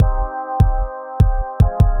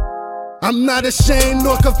I'm not ashamed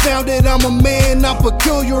nor confounded, I'm a man, I'm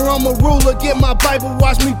peculiar, I'm a ruler. Get my Bible,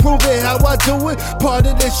 watch me prove it, how I do it. Part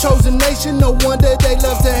of this chosen nation, no wonder they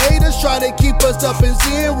love to hate us. Try to keep us up in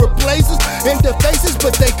sin, replace us in the faces,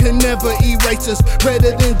 but they can never erase us.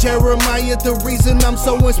 Better than Jeremiah, the reason I'm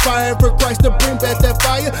so inspired for Christ to bring back that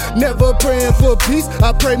fire. Never praying for peace,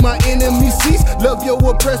 I pray my enemies cease. Love your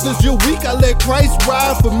oppressors, you're weak, I let Christ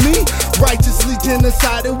ride for me. Righteously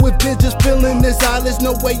genocided with vengeance, feeling this eyeless.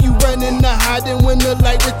 No way you running to hiding when the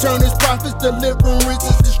light return is prophets. Deliverance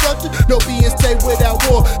is destruction, no being saved without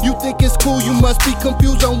war. You think it's cool, you must be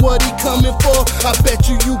confused on what he coming for. I bet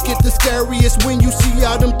you get the scariest when you see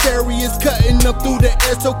all them chariots cutting up through the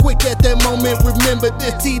air so quick at that moment. Remember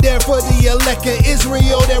this, T there for the elect of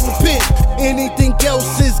Israel that repent. Anything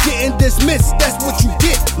else is getting dismissed, that's what you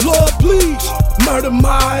get. Lord, please murder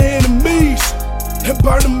my enemies and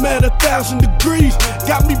burn them at 1,000 degrees.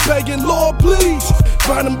 Got me begging, Lord, please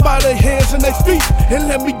burn them by their hands and their feet, and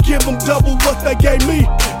let me give them double what they gave me.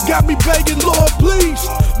 Got me begging, Lord, please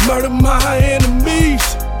murder my enemies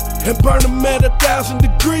and burn them at 1,000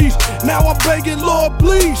 degrees. Now I'm begging, Lord,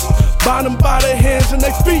 please bind them by their hands and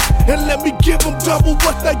their feet, and let me give them double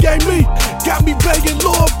what they gave me. Got me begging,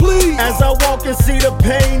 Lord, please. As I walk and see the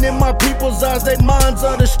pain in my people's eyes, their minds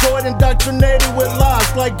are destroyed, indoctrinated with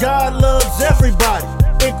lies, like God loves everybody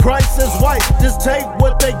and Christ is white. Just take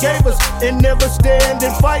what they gave us and never stand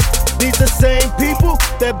and fight. These the same people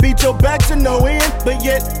that beat your back to no end, but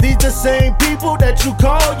yet these the same people that you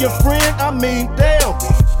call your friend. I mean, damn.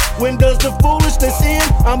 When does the foolishness end?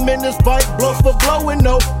 I'm in this fight blow for blow, and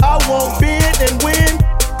no, I won't bend and win.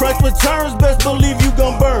 Christ returns, best believe you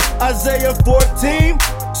gon' burn. Isaiah 14,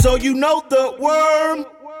 so you know the worm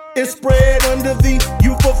is spread under thee.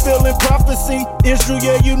 You fulfilling prophecy. Israel,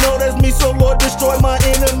 yeah, you know that's me. So Lord, destroy my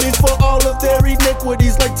enemies for all of their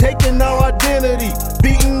iniquities, like taking our identity,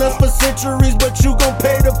 beating us for centuries, but you gon'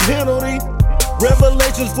 pay the penalty.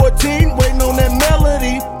 Revelations 14, waiting on that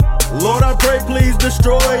melody. Lord, I pray, please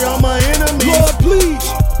destroy all my enemies. Lord, please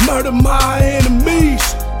murder my enemies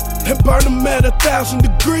and burn them at 1,000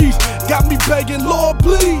 degrees. Got me begging, Lord,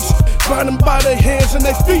 please burn them by their hands and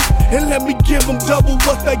their feet, and let me give them double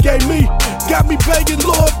what they gave me. Got me begging,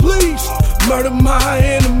 Lord, please murder my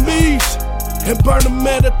enemies and burn them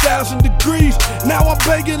at 1,000 degrees. Now I'm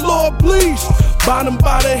begging, Lord, please bind them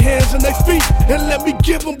by their hands and their feet, and let me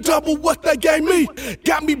give them double what they gave me.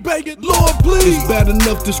 Got me begging, Lord, please. It's bad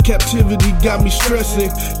enough this captivity got me stressing.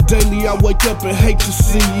 Daily I wake up and hate to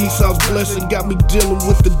see Esau's blessing. Got me dealing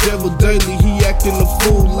with the devil daily, he acting a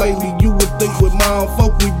fool lately. You would think with my own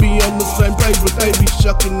folk we'd be on the same page, but they be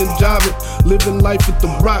shucking and jiving, living life at the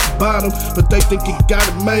rock bottom. But they think it got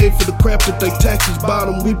it made for the crap that they taxes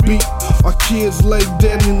bottom. We beat our kids lay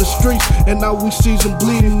dead in the streets, and now we see them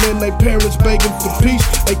bleeding and they parents begging for peace.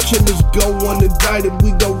 They killers go unindicted,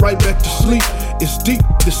 we go right back to sleep. It's deep,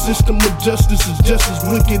 the system of justice is just as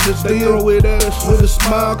wicked as they throw it at us with a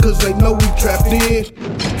smile, cause they know we trapped in.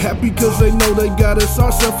 Happy cause they know they got us.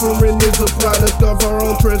 Our suffering is a product of our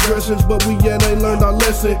own transgressions, but we yet ain't learned our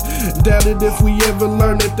lesson. Doubt it if we ever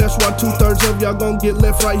learn it. That's why 2/3 of y'all gon' get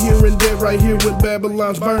left right here and dead right here when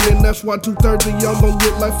Babylon's burning. That's why 2/3 of y'all gon'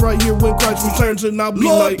 get left right here when Christ returns, and I'll be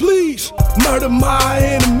Lord, like, please murder my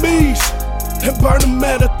enemies and burn them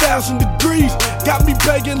at 1,000 degrees. Got me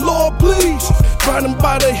begging, Lord, please burn them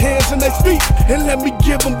by their hands and their feet, and let me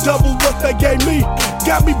give them double what they gave me.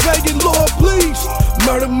 Got me begging, Lord, please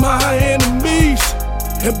murder my enemies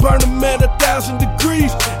and burn them at 1,000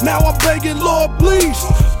 degrees. Now I'm begging, Lord, please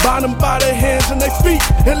bind them by their hands and their feet,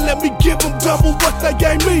 and let me give them double what they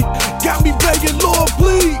gave me. Got me begging, Lord,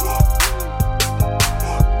 please.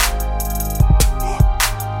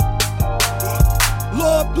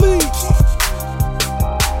 Lord, please.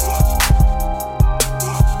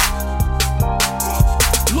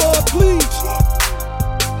 Lord, please.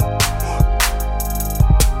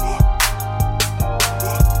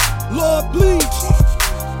 Lord, please.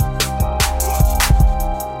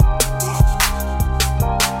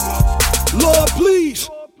 Lord, please.